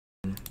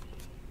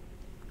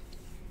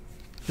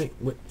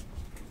What?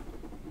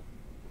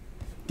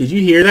 Did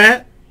you hear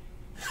that?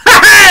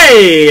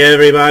 Hey,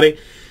 everybody.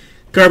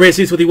 RPAs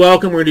Suits with you.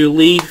 Welcome. We're going to do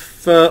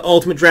Leaf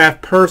Ultimate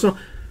Draft Personal.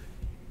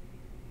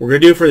 We're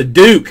going to do it for the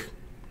Duke.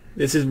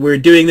 We're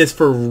doing this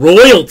for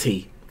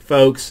royalty,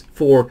 folks.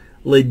 For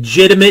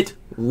legitimate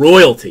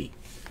royalty.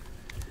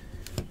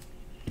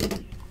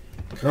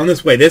 Come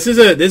this way. This is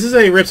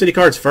a Rip City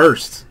Cards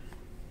first.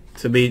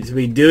 To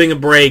be doing a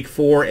break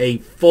for a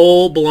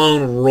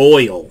full-blown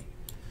royal.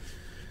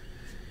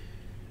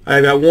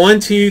 I've got 1,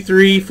 2,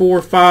 3,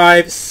 4,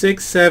 5,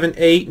 6, 7,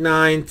 8,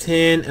 9,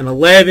 10, and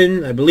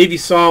 11. I believe you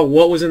saw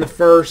what was in the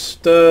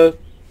first box,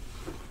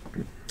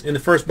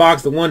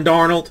 the one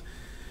Darnold.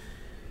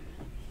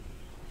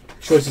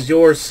 Choice is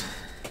yours,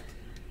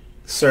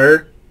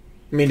 sir.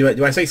 I mean,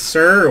 do I say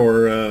sir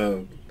or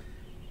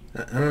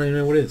I don't even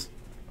know what it is.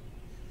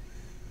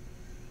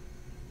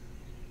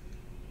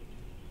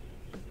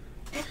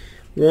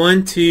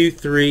 One, 2,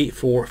 3,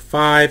 4,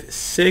 5,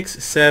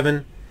 6,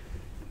 7,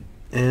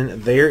 and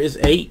there is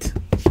 8.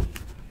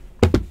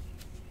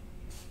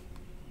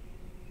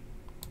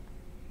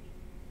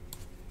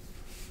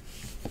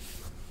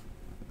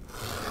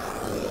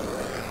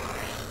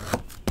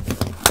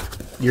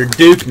 Your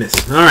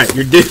Dukeness. All right,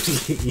 your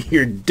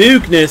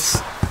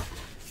Dukeness.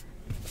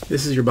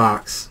 This is your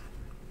box.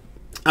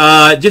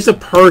 Just a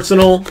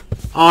personal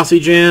Aussie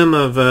gem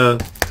of a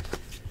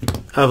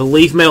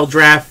Leaf Metal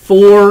Draft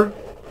 4.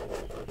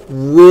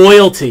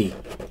 Royalty.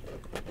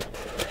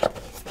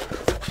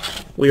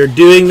 We are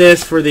doing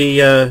this for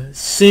the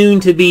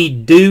soon-to-be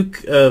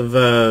Duke of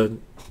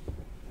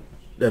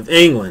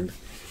England.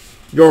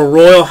 Your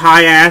Royal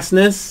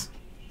Highness,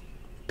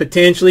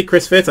 potentially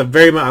Chris Fitz. I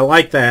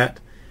like that.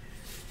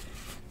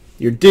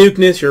 Your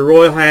Dukeness, your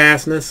Royal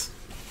Highness.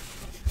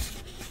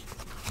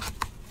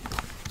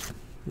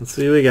 Let's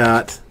see what we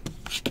got.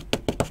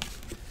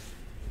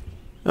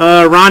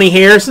 Ronnie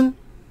Harrison.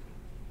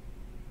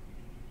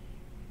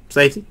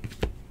 Safety.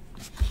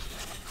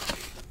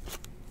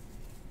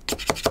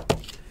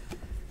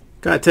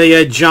 Got to tell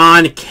you,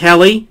 John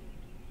Kelly,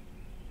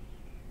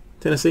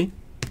 Tennessee.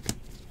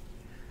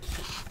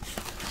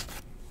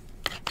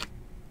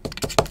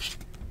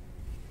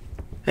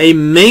 A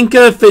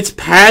Minka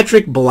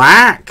Fitzpatrick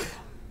Black.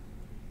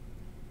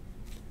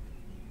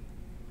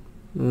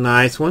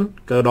 Nice one.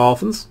 Go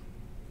Dolphins.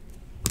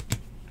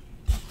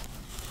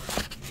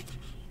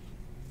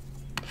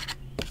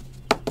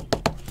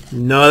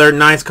 Another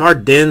nice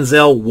card,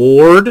 Denzel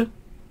Ward.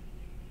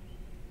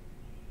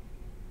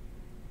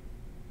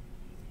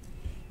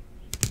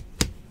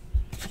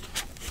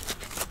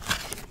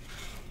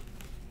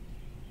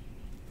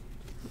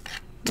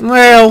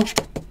 Well,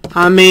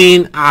 I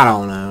mean, I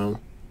don't know.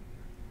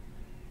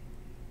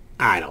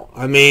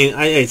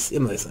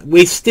 Listen,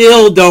 we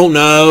still don't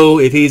know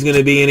if he's going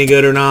to be any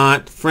good or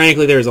not.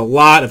 Frankly, there's a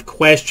lot of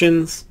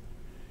questions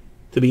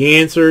to be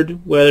answered,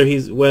 whether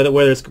it's worth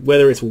what it's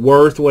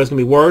going to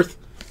be worth.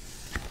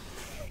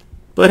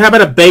 But how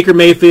about a Baker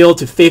Mayfield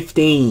to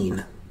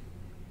 15?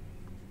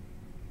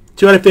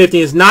 2 out of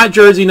 15 is not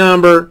jersey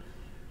number,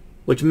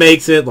 which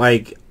makes it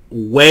like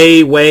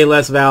way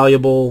less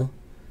valuable.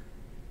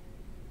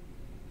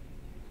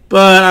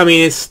 But I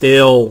mean, it's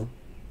still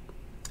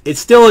a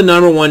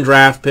 #1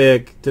 draft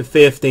pick to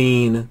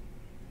 15.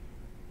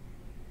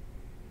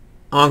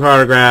 On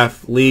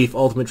autograph, Leaf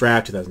Ultimate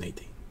Draft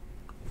 2018.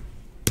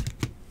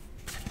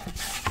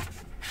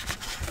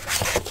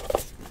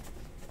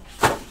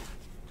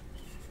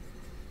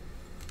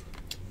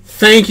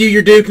 Thank you,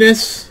 your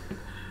Dukeness.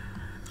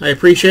 I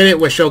appreciate it.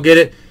 We shall get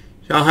it.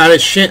 Shall have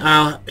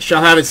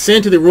it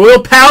sent to the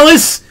Royal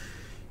Palace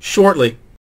shortly.